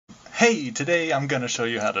Hey, today I'm going to show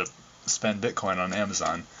you how to spend Bitcoin on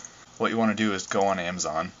Amazon. What you want to do is go on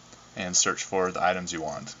Amazon and search for the items you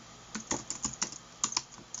want.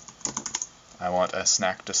 I want a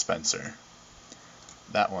snack dispenser.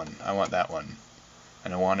 That one, I want that one.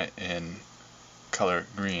 And I want it in color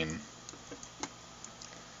green.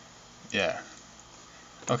 Yeah.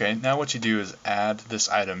 Okay, now what you do is add this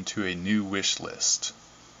item to a new wish list.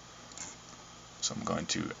 So I'm going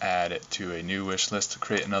to add it to a new wish list to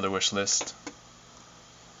create another wish list.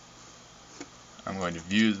 I'm going to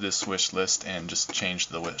view this wish list and just change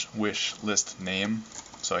the wish list name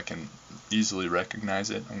so I can easily recognize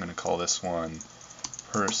it. I'm going to call this one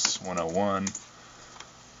Purse 101.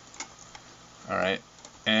 Alright,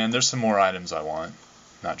 and there's some more items I want,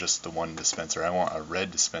 not just the one dispenser. I want a red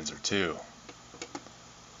dispenser too.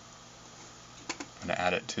 I'm going to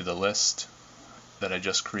add it to the list that I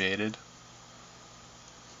just created.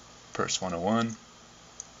 Purse 101,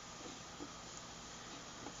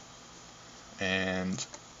 and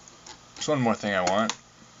there's one more thing I want,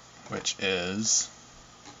 which is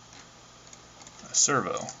a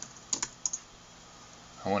servo.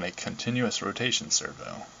 I want a continuous rotation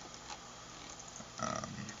servo.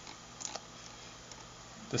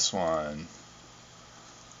 This one,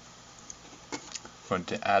 I'm going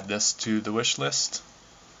to add this to the wish list,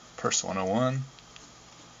 Purse 101.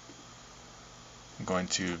 I'm going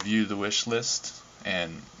to view the wish list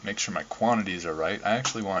and make sure my quantities are right. I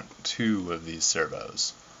actually want 2 of these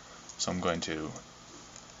servos. So I'm going to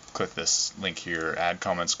click this link here, add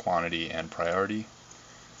comments, quantity, and priority.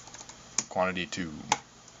 Quantity 2.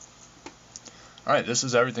 Alright, this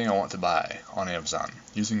is everything I want to buy on Amazon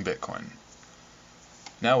using Bitcoin.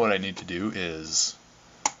 Now what I need to do is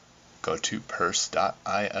go to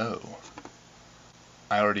purse.io.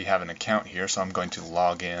 I already have an account here, so I'm going to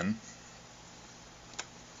log in.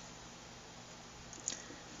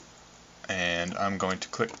 And I'm going to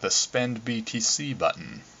click the Spend BTC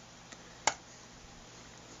button.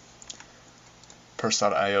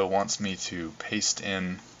 Purse.io wants me to paste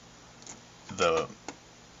in the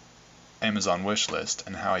Amazon wish list,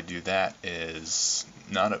 and how I do that is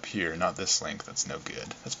not up here, not this link, that's no good,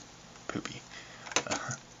 that's poopy.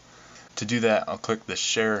 To do that, I'll click the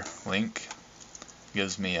share link. It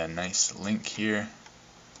gives me a nice link here.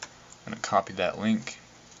 I'm going to copy that link,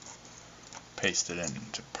 paste it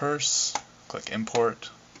into Purse, click import.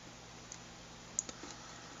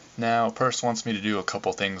 Now Purse wants me to do a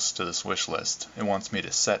couple things to this wish list. It wants me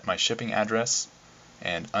to set my shipping address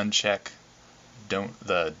and uncheck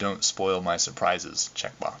don't spoil my surprises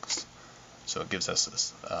checkbox. So it gives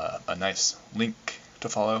us a nice link to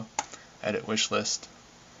follow. Edit wish list.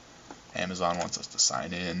 Amazon wants us to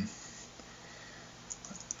sign in.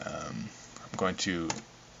 I'm going to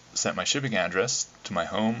set my shipping address to my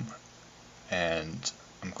home, and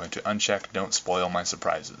I'm going to uncheck don't spoil my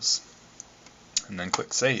surprises. And then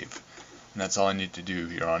click save. And that's all I need to do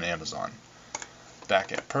here on Amazon.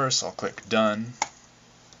 Back at Purse, I'll click done.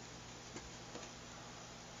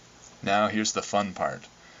 Now here's the fun part.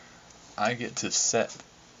 I get to set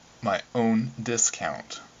my own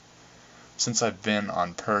discount. Since I've been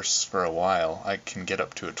on Purse for a while, I can get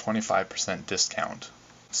up to a 25% discount.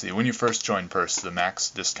 See, when you first join Purse, the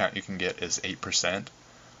max discount you can get is 8%,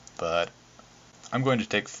 but I'm going to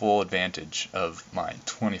take full advantage of my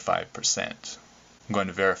 25%. I'm going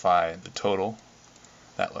to verify the total.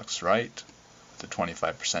 That looks right, with the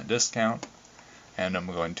 25% discount, and I'm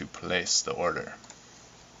going to place the order.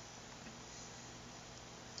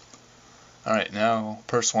 Alright, now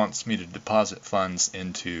Purse wants me to deposit funds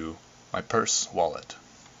into my Purse wallet.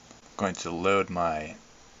 I'm going to load my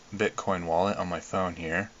Bitcoin wallet on my phone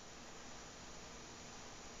here.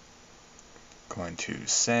 I'm going to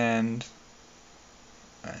send.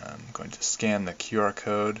 I'm going to scan the QR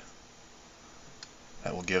code.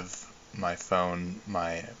 That will give my phone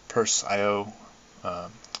my Purse.io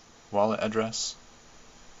wallet address.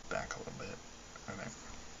 Back a little bit. Okay.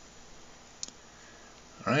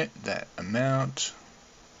 Alright, that amount,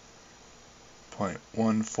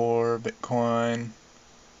 0.14 Bitcoin,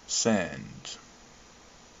 send.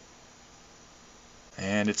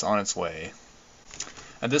 And it's on its way.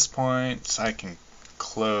 At this point, I can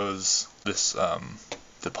close this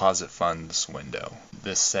deposit funds window.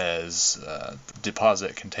 This says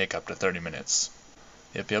deposit can take up to 30 minutes.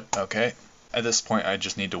 Yep, okay. At this point, I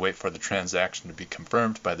just need to wait for the transaction to be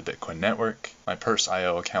confirmed by the Bitcoin network. My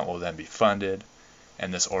Purse.io account will then be funded,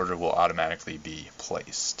 and this order will automatically be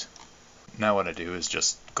placed. Now what I do is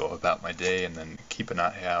just go about my day and then keep an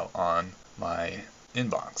eye out on my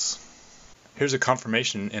inbox. Here's a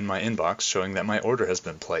confirmation in my inbox showing that my order has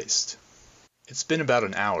been placed. It's been about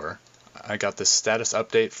an hour. I got this status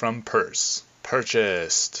update from Purse.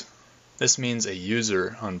 Purchased! This means a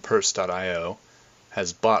user on Purse.io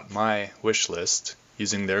has bought my wish list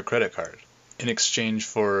using their credit card. In exchange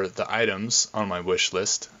for the items on my wish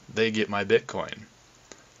list, they get my Bitcoin.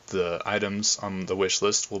 The items on the wish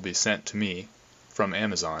list will be sent to me from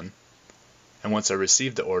Amazon, and once I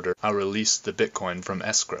receive the order, I'll release the Bitcoin from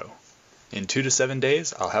escrow. In 2 to 7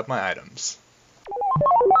 days, I'll have my items.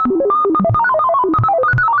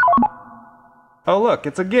 Oh look,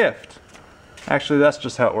 it's a gift! Actually, that's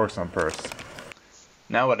just how it works on Purse.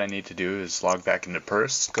 Now what I need to do is log back into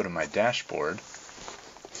Purse, go to my dashboard,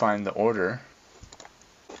 find the order,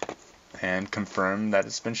 and confirm that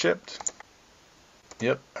it's been shipped.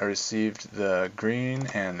 Yep, I received the green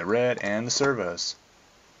and the red and the servos.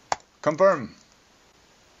 Confirm!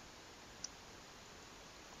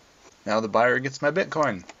 Now the buyer gets my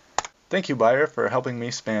Bitcoin. Thank you, buyer, for helping me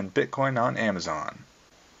spend Bitcoin on Amazon.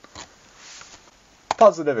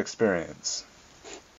 Positive experience.